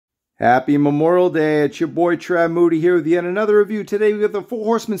Happy Memorial Day. It's your boy Moody here with yet another review. Today we got the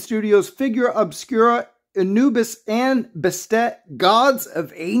Horsemen Studios Figura Obscura, ANUBIS and BASTET, Gods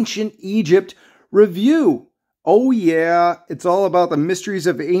of Ancient Egypt review. Oh yeah, it's all about the mysteries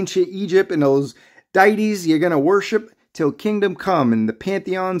of ancient Egypt and those deities you're going to worship till kingdom come, and the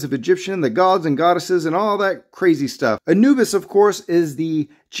pantheons of Egyptian, the gods and goddesses, and all that crazy stuff. Anubis, of course, is the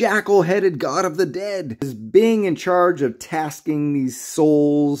jackal-headed god of the dead, is being in charge of tasking these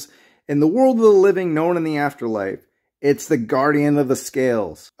souls in the world of the living known in the afterlife. It's the guardian of the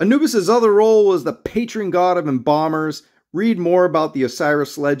scales. Anubis' other role was the patron god of embalmers. Read more about the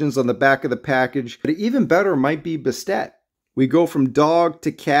Osiris legends on the back of the package, but even better might be Bastet. We go from dog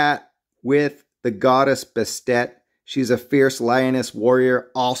to cat with the goddess Bastet. She's a fierce lioness warrior,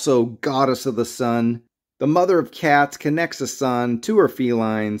 also goddess of the sun. The mother of cats connects the sun to her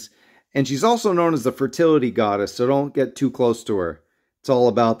felines, and she's also known as the fertility goddess, so don't get too close to her. It's all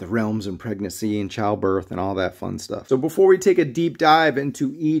about the realms and pregnancy and childbirth and all that fun stuff. So before we take a deep dive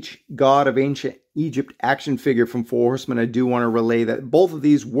into each God of Ancient Egypt action figure from Four Horsemen, I do want to relay that both of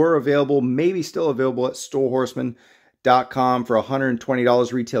these were available, maybe still available at storehorsemen.com for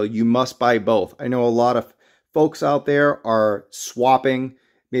 $120 retail. You must buy both. I know a lot of folks out there are swapping,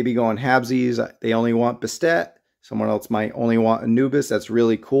 maybe going halvesies. They only want Bastet. Someone else might only want Anubis. That's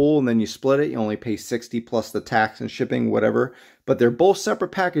really cool. And then you split it. You only pay $60 plus the tax and shipping, whatever. But they're both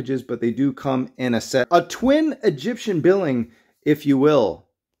separate packages, but they do come in a set. A twin Egyptian billing, if you will.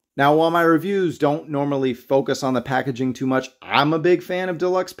 Now, while my reviews don't normally focus on the packaging too much, I'm a big fan of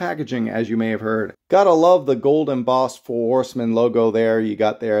deluxe packaging, as you may have heard. Gotta love the gold embossed Four Horsemen logo there. You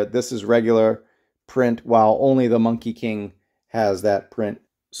got there. This is regular print, while only the Monkey King has that print.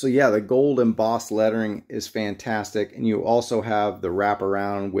 So yeah, the gold embossed lettering is fantastic, and you also have the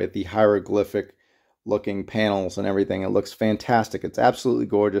wraparound with the hieroglyphic looking panels and everything. It looks fantastic. It's absolutely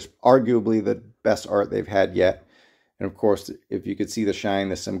gorgeous, arguably the best art they've had yet. And of course, if you could see the shine,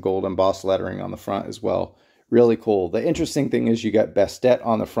 there's some gold embossed lettering on the front as well. Really cool. The interesting thing is you got Bastet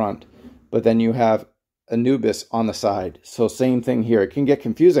on the front, but then you have Anubis on the side. So same thing here. It can get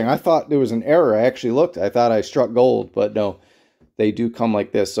confusing. I thought there was an error. I actually looked. I thought I struck gold, but no, they do come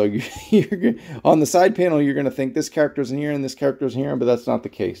like this. So you're on the side panel, you're going to think this character's in here and this character's in here, but that's not the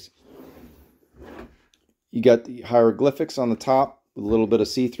case. You got the hieroglyphics on the top with a little bit of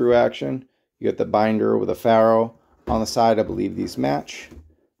see-through action. You got the binder with a pharaoh on the side. I believe these match.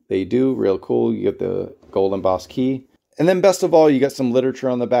 They do. Real cool. You get the gold embossed key. And then best of all, you got some literature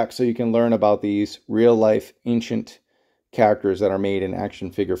on the back so you can learn about these real-life ancient characters that are made in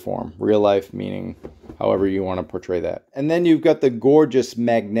action figure form. Real life meaning however you want to portray that. And then you've got the gorgeous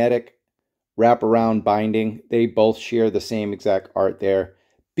magnetic wraparound binding. They both share the same exact art there.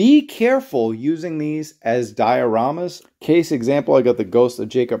 Be careful using these as dioramas. Case example, I got the Ghost of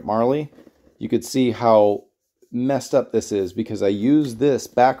Jacob Marley. You could see how messed up this is because I used this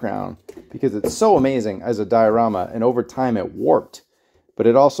background because it's so amazing as a diorama, and over time it warped. But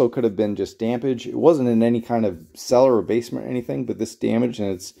it also could have been just damage. It wasn't in any kind of cellar or basement or anything, but this damage,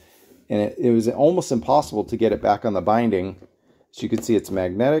 and it was almost impossible to get it back on the binding. So you can see it's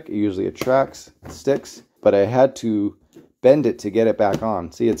magnetic. It usually attracts, sticks, but I had to bend it to get it back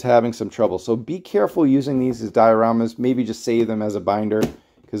on. See, it's having some trouble. So be careful using these as dioramas. Maybe just save them as a binder,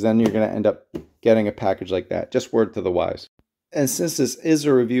 because then you're going to end up getting a package like that. Just word to the wise. And since this is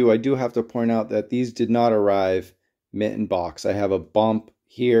a review, I do have to point out that these did not arrive mint in box. I have a bump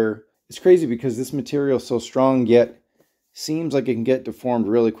here. It's crazy because this material is so strong, yet seems like it can get deformed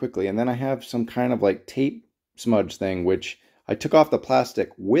really quickly. And then I have some kind of like tape smudge thing, which I took off the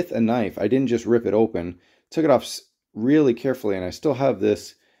plastic with a knife. I didn't just rip it open. Took it off really carefully, and I still have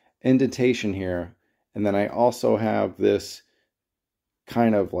this indentation here. And then I also have this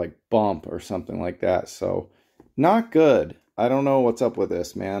kind of like bump or something like that. So not good. I don't know what's up with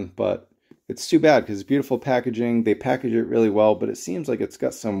this, man, but it's too bad because it's beautiful packaging. They package it really well, but it seems like it's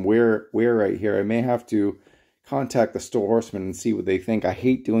got some wear right here. I may have to contact the Store Horsemen and see what they think. I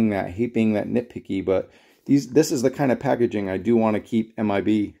hate doing that. I hate being that nitpicky, but this is the kind of packaging I do want to keep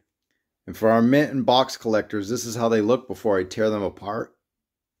MIB. And for our mint and box collectors, this is how they look before I tear them apart.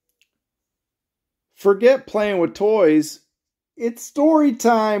 Forget playing with toys. It's story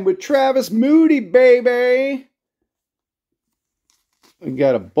time with Moody, baby. We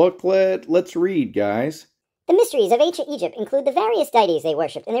got a booklet. Let's read, guys. The mysteries of ancient Egypt include the various deities they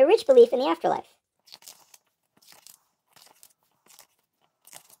worshipped and their rich belief in the afterlife.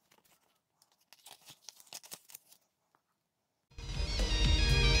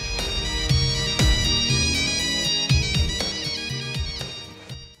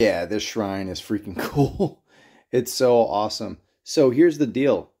 Yeah, this shrine is freaking cool. It's so awesome. So here's the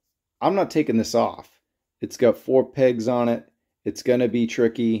deal. I'm not taking this off. It's got 4 pegs on it. It's going to be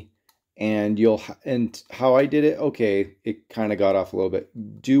tricky. And how I did it, okay, it kind of got off a little bit.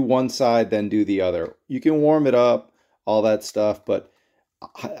 Do one side, then do the other. You can warm it up, all that stuff, but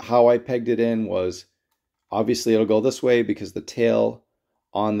how I pegged it in was, obviously it'll go this way because the tail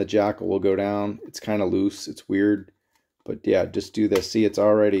on the jackal will go down. It's kind of loose, it's weird, but yeah, just do this. See, I'm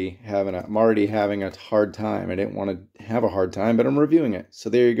already having a hard time. I didn't want to have a hard time, but I'm reviewing it. So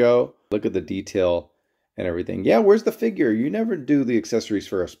there you go. Look at the detail and everything. Yeah, where's the figure? You never do the accessories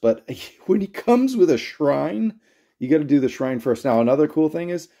first, but when he comes with a shrine, you got to do the shrine first. Now, another cool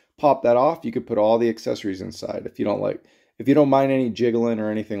thing is, pop that off. You could put all the accessories inside. If you don't mind any jiggling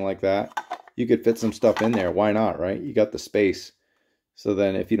or anything like that, you could fit some stuff in there. Why not, right? You got the space. So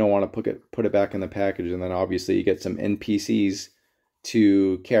then if you don't want to put it back in the package, and then obviously you get some NPCs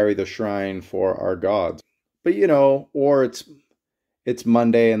to carry the shrine for our gods. But you know, or it's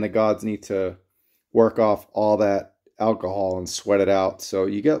Monday and the gods need to work off all that alcohol and sweat it out. So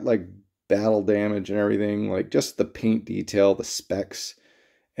you get like battle damage and everything, like just the paint detail, the specs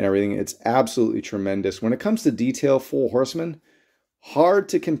and everything. It's absolutely tremendous. When it comes to detail, Full Horsemen, hard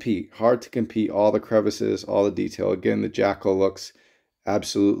to compete. All the crevices, all the detail. Again, the jackal looks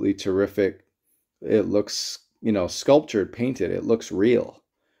absolutely terrific. It looks, you know, sculptured, painted. It looks real.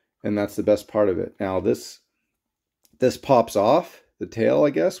 And that's the best part of it. Now this pops off the tail, I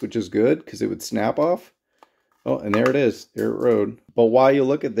guess, which is good because it would snap off. Oh, and there it is. There it rode. But while you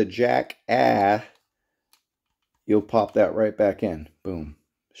look at the jack, you'll pop that right back in. Boom.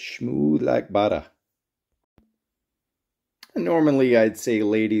 Smooth like butter. Normally I'd say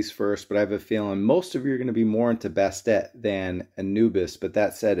ladies first, but I have a feeling most of you are going to be more into Bastet than Anubis. But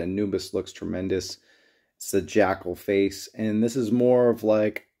that said, Anubis looks tremendous. It's the jackal face. And this is more of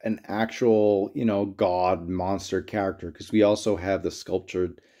like an actual, you know, god monster character, because we also have the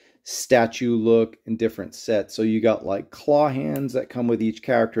sculptured statue look in different sets. So you got like claw hands that come with each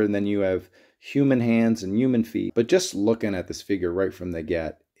character, and then you have human hands and human feet. But just looking at this figure right from the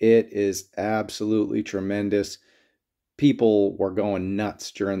get, it is absolutely tremendous. People were going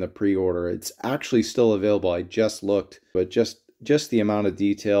nuts during the pre-order. It's actually still available. I just looked, but just the amount of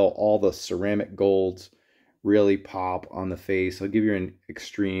detail, all the ceramic golds really pop on the face. I'll give you an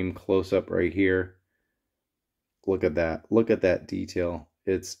extreme close-up right here. Look at that. Look at that detail.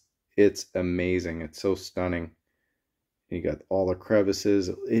 It's amazing. It's so stunning. You got all the crevices.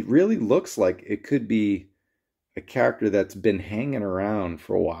 It really looks like it could be a character that's been hanging around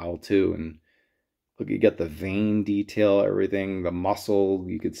for a while too. And look, you got the vein detail, everything, the muscle.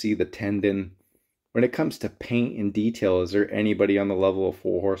 You could see the tendon. When it comes to paint and detail, is there anybody on the level of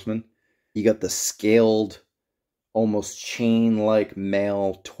Full Horsemen? You got the scaled, almost chain-like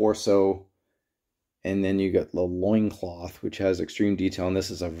male torso, and then you got the loincloth, which has extreme detail, and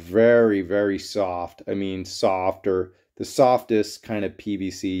this is a very, very soft, I mean soft, or the softest kind of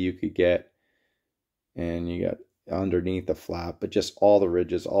PVC you could get, and you got underneath the flap, but just all the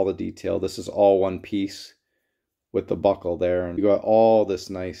ridges, all the detail. This is all one piece with the buckle there, and you got all this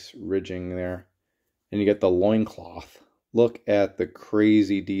nice ridging there, and you get the loincloth. Look at the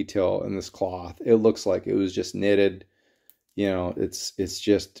crazy detail in this cloth. It looks like it was just knitted. You know, it's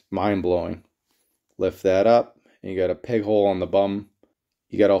just mind-blowing. Lift that up, and you got a peg hole on the bum.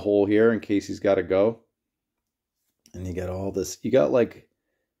 You got a hole here in case he's got to go. And you got all this. You got like,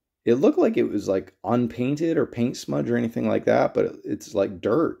 it looked like it was like unpainted or paint smudge or anything like that, but it's like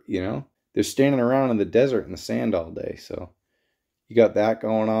dirt, you know? They're standing around in the desert in the sand all day, so you got that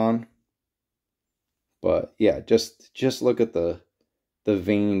going on. But yeah, just look at the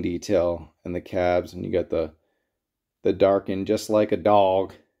vein detail and the calves, and you got the darkened just like a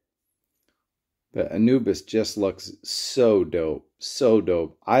dog. The Anubis just looks so dope, so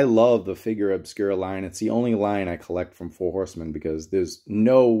dope. I love the Figura Obscura line. It's the only line I collect from Full Horsemen because there's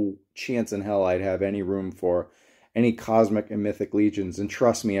no chance in hell I'd have any room for any Cosmic and Mythic Legions. And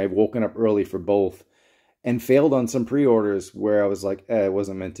trust me, I've woken up early for both and failed on some pre-orders where I was like, it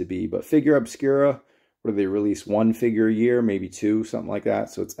wasn't meant to be. But Figura Obscura, where they release 1 figure a year, maybe 2, something like that.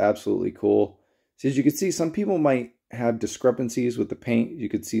 So it's absolutely cool. So as you can see, some people might have discrepancies with the paint. You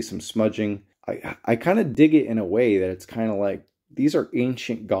could see some smudging. I kind of dig it in a way that it's kind of like, these are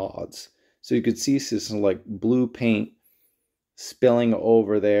ancient gods. So you could see some like blue paint spilling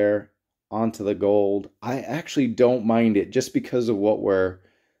over there onto the gold. I actually don't mind it just because of what we're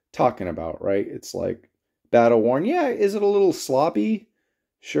talking about, right? It's like battle worn. Yeah, is it a little sloppy?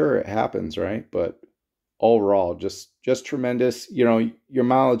 Sure, it happens, right? But overall, just tremendous. You know, your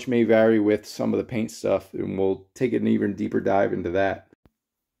mileage may vary with some of the paint stuff, and we'll take an even deeper dive into that.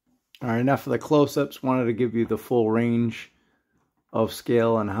 All right, enough of the close-ups. Wanted to give you the full range of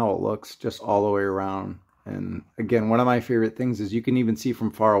scale and how it looks just all the way around. And again, one of my favorite things is you can even see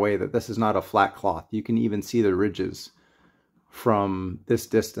from far away that this is not a flat cloth. You can even see the ridges from this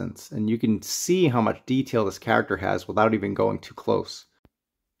distance, and you can see how much detail this character has without even going too close.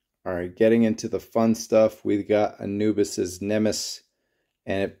 All right, getting into the fun stuff, we've got Anubis's Nemesis,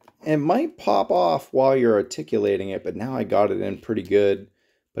 and it might pop off while you're articulating it, but now I got it in pretty good,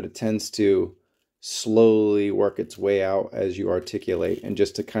 but it tends to slowly work its way out as you articulate. And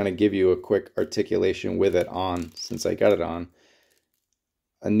just to kind of give you a quick articulation with it on, since I got it on,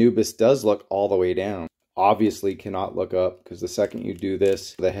 Anubis does look all the way down. Obviously cannot look up, because the second you do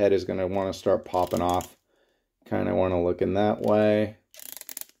this, the head is going to want to start popping off. Kind of want to look in that way.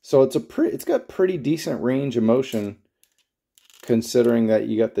 So it's got pretty decent range of motion, considering that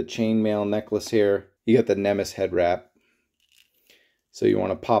you got the chainmail necklace here. You got the Nemesis head wrap. So you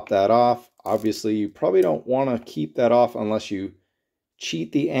want to pop that off. Obviously, you probably don't want to keep that off unless you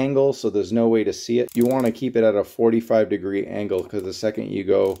cheat the angle, so there's no way to see it. You want to keep it at a 45-degree angle, because the second you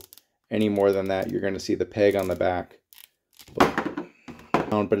go any more than that, you're going to see the peg on the back.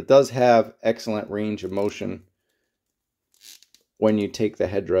 But it does have excellent range of motion when you take the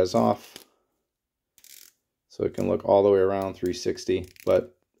headdress off. So it can look all the way around 360,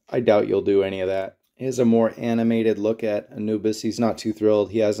 but I doubt you'll do any of that. Here's a more animated look at Anubis. He's not too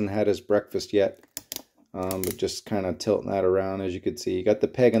thrilled. He hasn't had his breakfast yet, but just kind of tilting that around. As you can see, you got the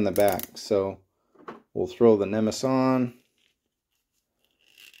peg in the back. So we'll throw the Nemesis on.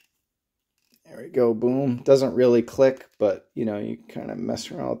 There we go, boom. Doesn't really click, but you know, you kind of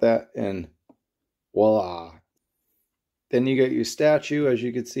mess around with that and voila. Then you got your statue. As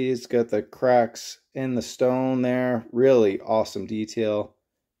you can see, it's got the cracks in the stone there. Really awesome detail.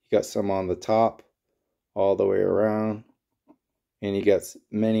 You got some on the top, all the way around. And you got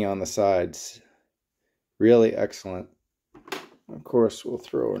many on the sides. Really excellent. Of course, we'll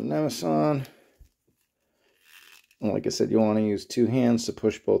throw our Nemesis on. And like I said, you want to use two hands to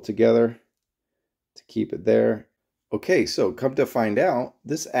push both together to keep it there. Okay, so come to find out,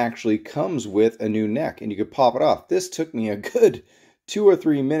 this actually comes with a new neck, and you could pop it off. This took me a good 2 or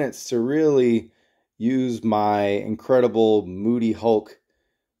 3 minutes to really use my incredible Moody Hulk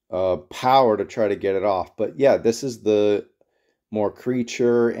power to try to get it off. But yeah, this is the more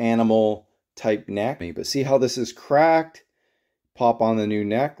creature, animal type neck. But see how this is cracked? Pop on the new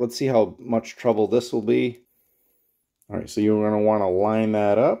neck. Let's see how much trouble this will be. All right, so you're going to want to line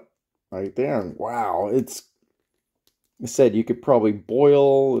that up right there. And wow, it's, I said, you could probably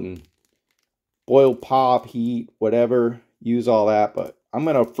boil, pop, heat, whatever, use all that, but I'm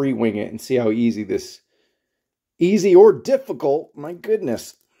going to free wing it and see how easy or difficult, my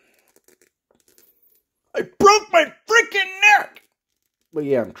goodness. I broke my freaking neck! But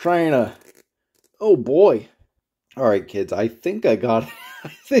yeah, I'm trying to, oh boy. All right, kids, I think I got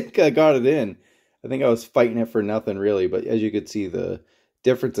it in. I think I was fighting it for nothing, really, but as you can see, the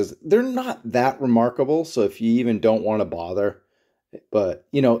differences, they're not that remarkable, so if you even don't want to bother, but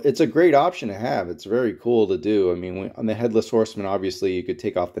you know, it's a great option to have. It's very cool to do. I mean, on the Headless Horseman, obviously you could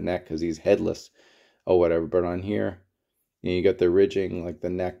take off the neck because he's headless or whatever, but on here, you know, you got the ridging like the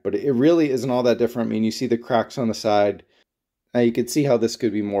neck, but it really isn't all that different. I mean, you see the cracks on the side. Now you can see how this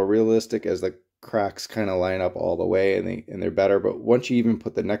could be more realistic as the cracks kind of line up all the way, and they're better, but once you even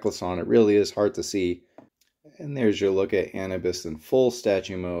put the necklace on, it really is hard to see. And there's your look at Anubis in full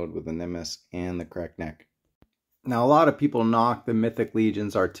statue mode with the Nemesis and the cracked neck. Now, a lot of people knock the Mythic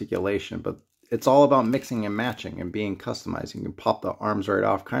Legion's articulation, but it's all about mixing and matching and being customized. You can pop the arms right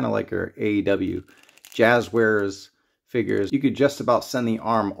off, kind of like your AEW Jazzwares figures. You could just about send the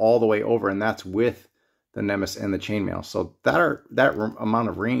arm all the way over, and that's with the Nemesis and the chainmail. So that amount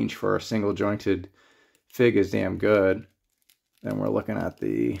of range for a single jointed fig is damn good. Then we're looking at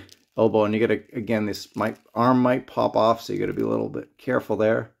the elbow, and you gotta, again, arm might pop off, so you gotta be a little bit careful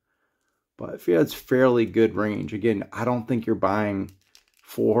there. But I feel it's fairly good range. Again, I don't think you're buying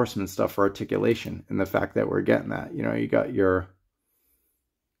Four Horsemen stuff for articulation, and the fact that we're getting that, you know, you got your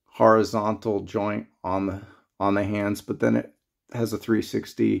horizontal joint on the hands, but then it has a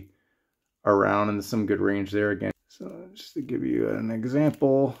 360 around and some good range there again. So just to give you an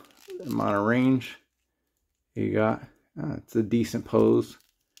example, the amount of range you got, it's a decent pose.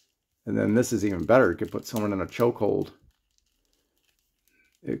 And then this is even better. You could put someone in a chokehold.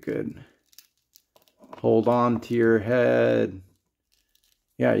 It could hold on to your head.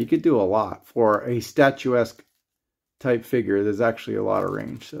 Yeah, you could do a lot. For a statuesque type figure, there's actually a lot of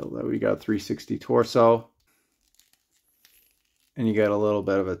range. So that we got 360 torso. And you got a little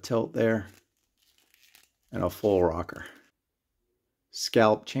bit of a tilt there. And a full rocker.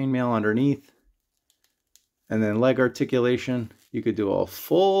 Scalp chainmail underneath. And then leg articulation. You could do a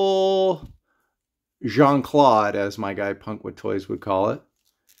full Jean-Claude, as my guy Punkwood Toys would call it.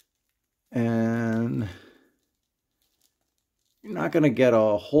 And you're not going to get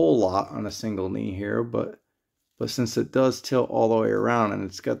a whole lot on a single knee here, but since it does tilt all the way around and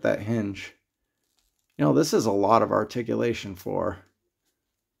it's got that hinge, you know, this is a lot of articulation for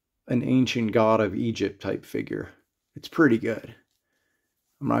an ancient god of Egypt type figure. It's pretty good.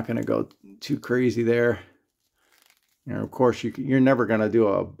 I'm not going to go too crazy there. You know, of course, you're never going to do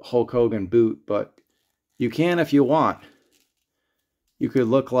a Hulk Hogan boot, but you can if you want. You could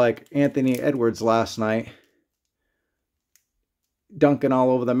look like Anthony Edwards last night, dunking all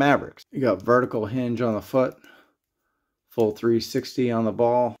over the Mavericks. You got vertical hinge on the foot, full 360 on the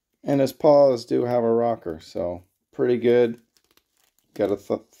ball, and his paws do have a rocker, so pretty good. Got a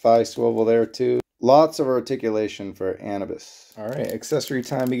thigh swivel there too. Lots of articulation for Anubis. All right, accessory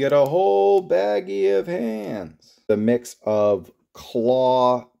time. You get a whole baggie of hands. The mix of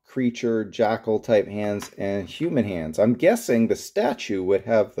claw, creature, jackal type hands and human hands. I'm guessing the statue would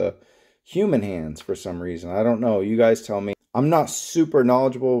have the human hands for some reason. I don't know. You guys tell me. I'm not super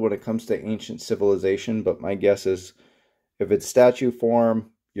knowledgeable when it comes to ancient civilization, but my guess is if it's statue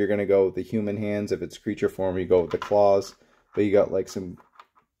form, you're going to go with the human hands. If it's creature form, you go with the claws. But you got like some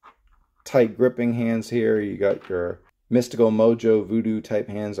tight gripping hands here. You got your mystical mojo voodoo type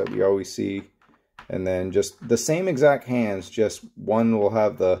hands that we always see. And then just the same exact hands, just one will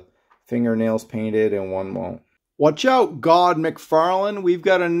have the fingernails painted and one won't. Watch out, God McFarlane. We've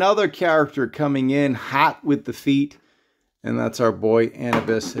got another character coming in, hot with the feet. And that's our boy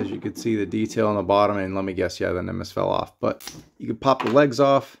Anubis. As you can see the detail on the bottom. And let me guess, yeah, the nimbus fell off. But you can pop the legs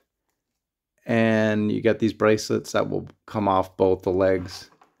off. And you got these bracelets that will come off both the legs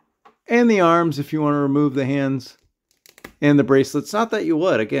and the arms if you want to remove the hands and the bracelets. Not that you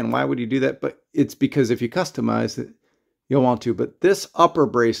would. Again, why would you do that? But it's because if you customize it, you'll want to. But this upper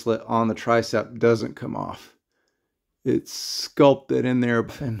bracelet on the tricep doesn't come off. It's sculpted in there.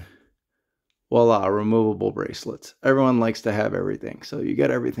 And voila, removable bracelets. Everyone likes to have everything. So you got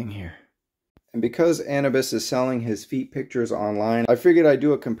everything here. And because Anubis is selling his feet pictures online, I figured I'd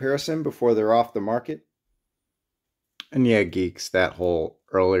do a comparison before they're off the market. And yeah, geeks, that hole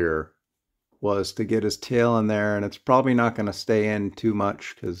earlier was to get his tail in there, and it's probably not going to stay in too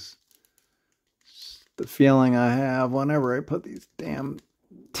much because the feeling I have whenever I put these damn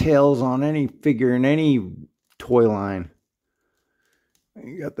tails on any figure in any toy line.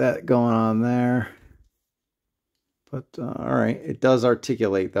 You got that going on there. But, all right, it does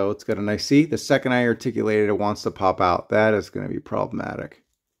articulate, though. It's got a nice... See, the second I articulate it, it wants to pop out. That is going to be problematic.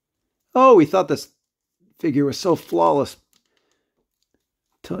 Oh, we thought this figure was so flawless.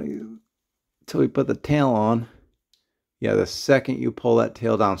 Till we put the tail on. Yeah, the second you pull that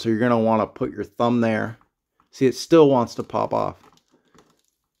tail down. So you're going to want to put your thumb there. See, it still wants to pop off.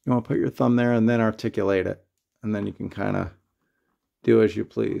 You want to put your thumb there and then articulate it. And then you can kind of do as you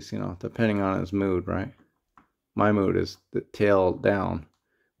please, you know, depending on his mood, right? My mood is the tail down.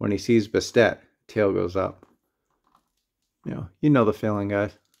 When he sees Bastet, tail goes up. You know the feeling,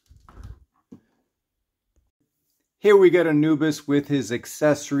 guys. Here we got Anubis with his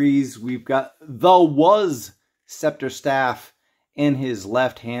accessories. We've got the Was scepter staff in his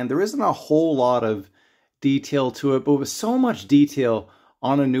left hand. There isn't a whole lot of detail to it, but with so much detail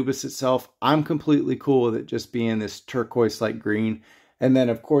on Anubis itself, I'm completely cool with it just being this turquoise-like green. And then,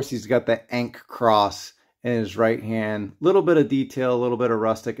 of course, he's got the Ankh cross in his right hand. Little bit of detail, a little bit of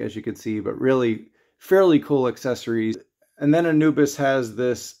rustic, as you can see, but really fairly cool accessories. And then Anubis has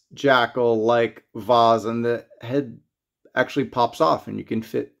this jackal-like vase, and the head actually pops off, and you can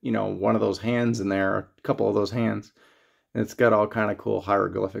fit, you know, one of those hands in there, a couple of those hands. And it's got all kind of cool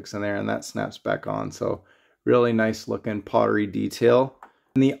hieroglyphics in there, and that snaps back on. So really nice looking pottery detail.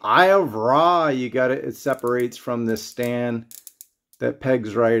 And the Eye of Ra, you got it separates from this stand that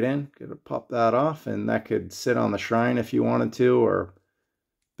pegs right in. Gonna pop that off, and that could sit on the shrine if you wanted to, or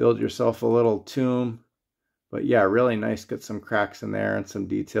build yourself a little tomb. But yeah, really nice. Got some cracks in there and some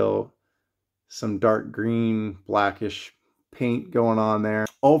detail, some dark green, blackish paint going on there.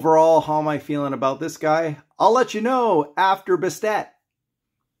 Overall, how am I feeling about this guy? I'll let you know after Bastet.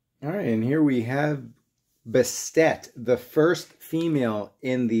 All right, and here we have Bastet, the first female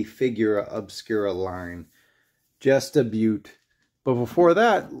in the Figura Obscura line. Just a beaut. But before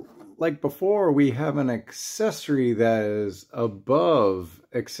that, like before, we have an accessory that is above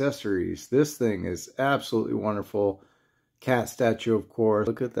accessories. This thing is absolutely wonderful. Cat statue, of course.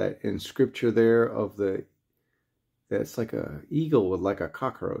 Look at that inscripture there of the... It's like a eagle with like a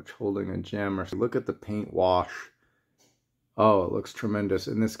cockroach holding a gem. Or look at the paint wash. Oh, it looks tremendous.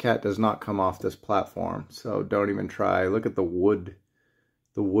 And this cat does not come off this platform, so don't even try. Look at the wood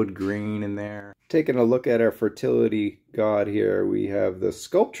grain in there. Taking a look at our fertility god here, we have the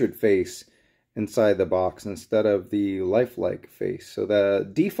sculptured face inside the box instead of the lifelike face. So the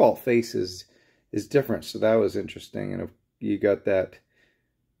default face is different, so that was interesting. And you got that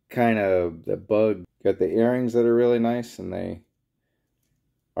kind of the bug. Got the earrings that are really nice, and they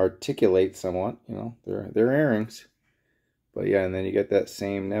articulate somewhat, you know, they're earrings. But yeah, and then you get that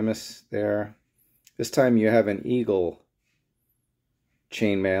same Nemesis there. This time you have an eagle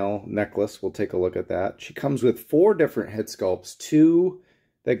chainmail necklace. We'll take a look at that. She comes with 4 different head sculpts, 2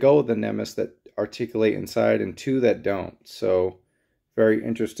 that go with the Nemesis that articulate inside and 2 that don't. So very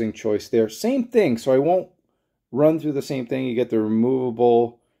interesting choice there. Same thing, so I won't run through the same thing. You get the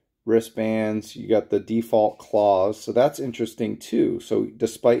removable wristbands, you got the default claws, so that's interesting too. So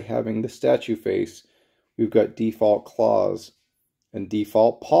despite having the statue face, we've got default claws and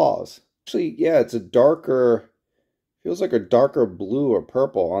default paws. Actually, yeah, it's a darker, feels like a darker blue or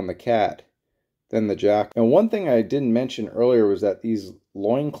purple on the cat than the jacket. And one thing I didn't mention earlier was that these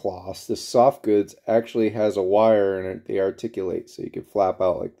loincloths, the soft goods, actually has a wire in it. They articulate, so you can flap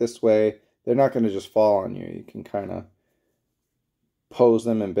out like this way. They're not going to just fall on you. You can kind of pose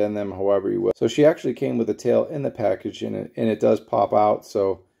them and bend them however you will. So she actually came with a tail in the package, and it does pop out.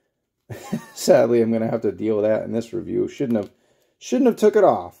 So sadly, I'm going to have to deal with that in this review. Shouldn't have took it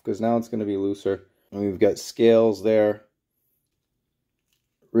off, because now it's going to be looser. And we've got scales there.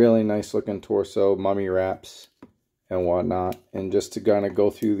 Really nice looking torso, mummy wraps and whatnot. And just to kind of go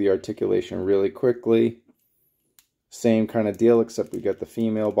through the articulation really quickly, same kind of deal, except we got the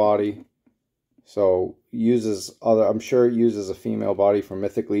female body. So I'm sure it uses a female body from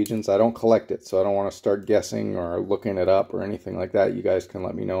Mythic Legions. I don't collect it, so I don't want to start guessing or looking it up or anything like that. You guys can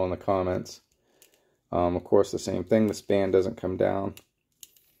let me know in the comments. Of course, the same thing. The span doesn't come down.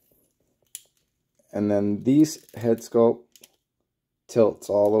 And then these head sculpt tilts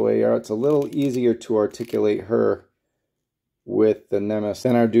all the way out. It's a little easier to articulate her with the Nemesis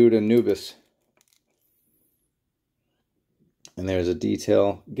than our dude ANUBIS. And there's a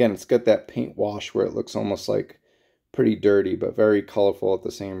detail. Again, it's got that paint wash where it looks almost like pretty dirty, but very colorful at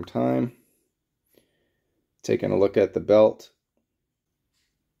the same time. Taking a look at the belt.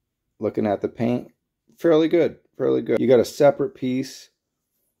 Looking at the paint. Fairly good. Fairly good. You got a separate piece.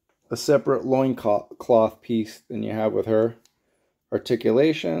 A separate loincloth piece than you have with her.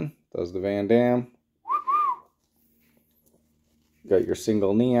 Articulation. Does the Van Damme. Got your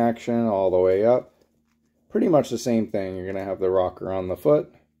single knee action all the way up. Pretty much the same thing. You're going to have the rocker on the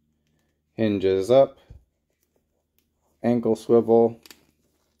foot. Hinges up. Ankle swivel.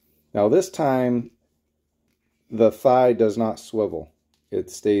 Now this time, the thigh does not swivel. It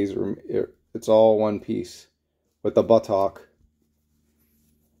stays, it's all one piece. With the buttock.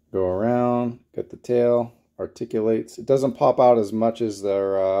 Go around, get the tail, articulates. It doesn't pop out as much as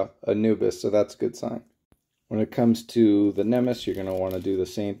their ANUBIS, so that's a good sign. When it comes to the Nemesis, you're going to want to do the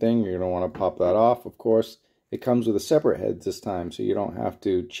same thing. You're going to want to pop that off, of course. It comes with a separate head this time, so you don't have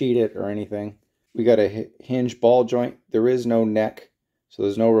to cheat it or anything. We got a hinge ball joint. There is no neck, so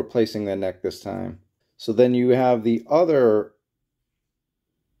there's no replacing the neck this time. So then you have the other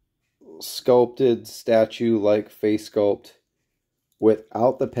sculpted statue-like face sculpt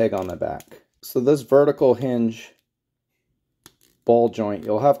without the peg on the back. So this vertical hinge ball joint,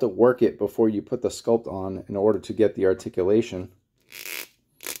 you'll have to work it before you put the sculpt on in order to get the articulation.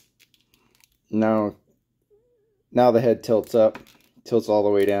 Now the head tilts up, tilts all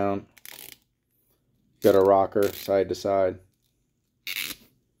the way down. Got a rocker side to side.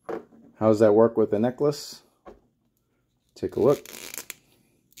 How does that work with the necklace? Take a look.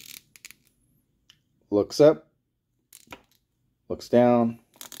 Looks up. Looks down.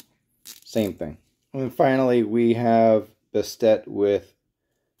 Same thing. And then finally we have Bastet with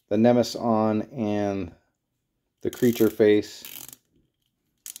the Nemesis on and the creature face.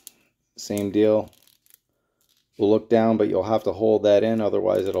 Same deal. Will look down, but you'll have to hold that in,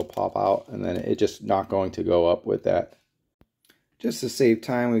 otherwise it'll pop out, and then it's just not going to go up with that. Just to save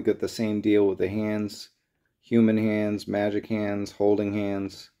time, we've got the same deal with the hands. Human hands, magic hands, holding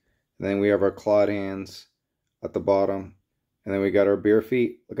hands. And then we have our clawed hands at the bottom. And then we got our bare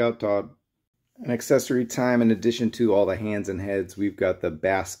feet. Look out, Todd. An accessory time, in addition to all the hands and heads, we've got the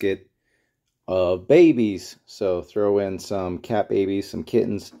basket of babies. So throw in some cat babies, some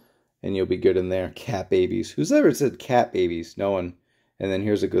kittens, and you'll be good in there. Cat babies. Who's ever said cat babies? No one. And then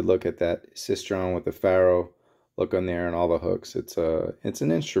here's a good look at that Sistron with the Pharaoh look on there and all the hooks. It's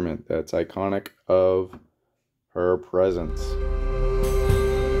an instrument that's iconic of her presence.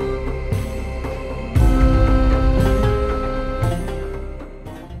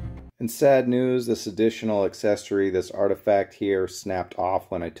 And sad news, this additional accessory, this artifact here, snapped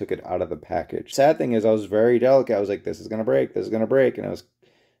off when I took it out of the package. Sad thing is I was very delicate. I was like, this is going to break, this is going to break. And I was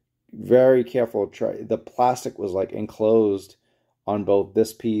very careful. The plastic was like enclosed on both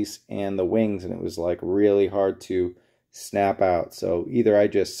this piece and the wings, and it was like really hard to snap out. So either I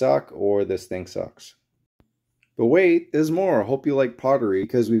just suck or this thing sucks. But wait, there's more. Hope you like pottery,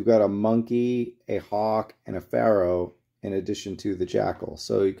 because we've got a monkey, a hawk, and a pharaoh in addition to the jackal.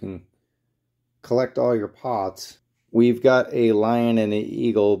 So you can collect all your pots. We've got a lion and an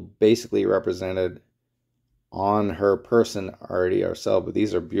eagle basically represented on her person already ourselves, but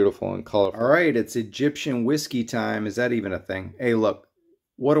these are beautiful and colorful. All right, it's Egyptian whiskey time. Is that even a thing? Hey, look,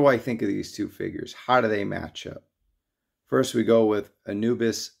 what do I think of these two figures? How do they match up? First, we go with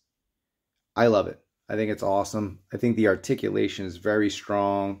Anubis. I love it. I think it's awesome. I think the articulation is very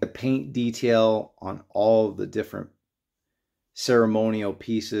strong. The paint detail on all the different ceremonial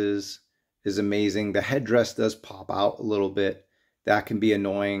pieces is amazing. The headdress does pop out a little bit. That can be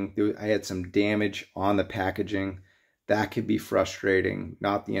annoying. I had some damage on the packaging. That could be frustrating.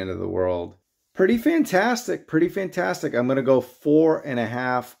 Not the end of the world. Pretty fantastic. Pretty fantastic. I'm going to go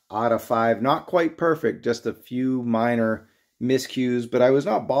 4.5 out of 5. Not quite perfect. Just a few minor miscues. But I was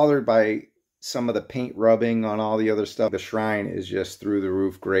not bothered by some of the paint rubbing on all the other stuff. The shrine is just through the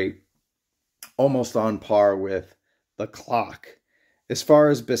roof great. Almost on par with the clock. As far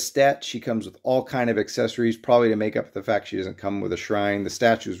as Bastet, she comes with all kind of accessories, probably to make up for the fact she doesn't come with a shrine. The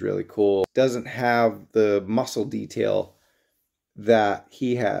statue is really cool. Doesn't have the muscle detail that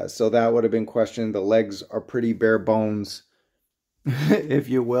he has, so that would have been questioned. The legs are pretty bare bones, if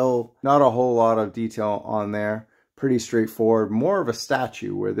you will. Not a whole lot of detail on there. Pretty straightforward. More of a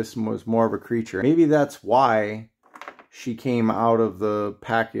statue, where this was more of a creature. Maybe that's why she came out of the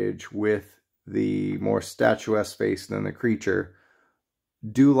package with the more statuesque face than the creature.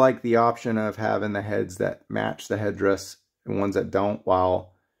 Do like the option of having the heads that match the headdress and ones that don't,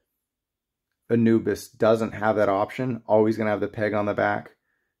 while Anubis doesn't have that option. Always going to have the peg on the back.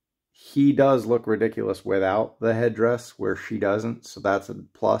 He does look ridiculous without the headdress, where she doesn't, so that's a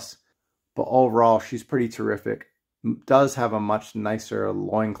plus. But overall, she's pretty terrific. Does have a much nicer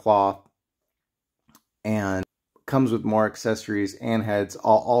loincloth and comes with more accessories and heads.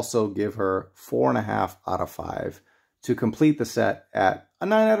 I'll also give her 4.5 out of 5 to complete the set at a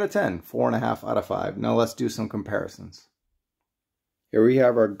 9 out of 10, 4.5 out of 5. Now let's do some comparisons. Here we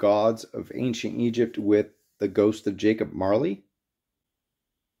have our gods of ancient Egypt with the ghost of Jacob Marley.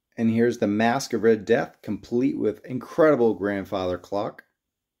 And here's the Mask of Red Death, complete with incredible grandfather clock.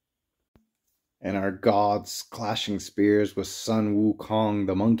 And our gods clashing spears with Sun Wukong,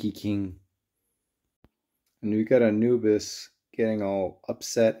 the Monkey King. And we got Anubis getting all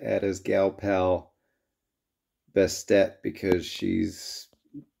upset at his gal pal Bastet because she's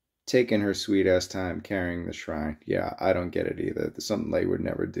taking her sweet ass time carrying the shrine. Yeah, I don't get it either. It's something they would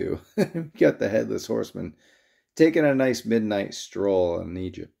never do. Got the headless horseman taking a nice midnight stroll in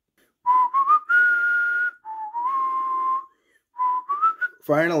Egypt.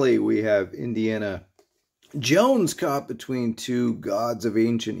 Finally, we have Indiana Jones caught between two gods of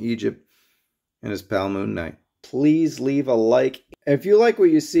ancient Egypt and his pal Moon Knight. Please leave a like. If you like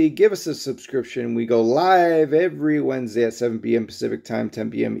what you see, give us a subscription. We go live every Wednesday at 7 p.m. Pacific time, 10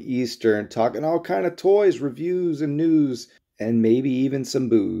 p.m. Eastern, talking all kind of toys, reviews, and news, and maybe even some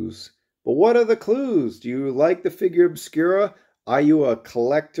booze. But what are the clues? Do you like the Figura Obscura? Are you a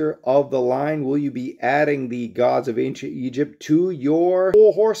collector of the line? Will you be adding the gods of ancient Egypt to your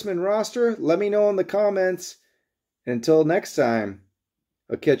Four Horsemen roster? Let me know in the comments. And until next time,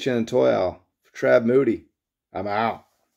 I'll catch you in a toy aisle. For Trav Moody, I'm out.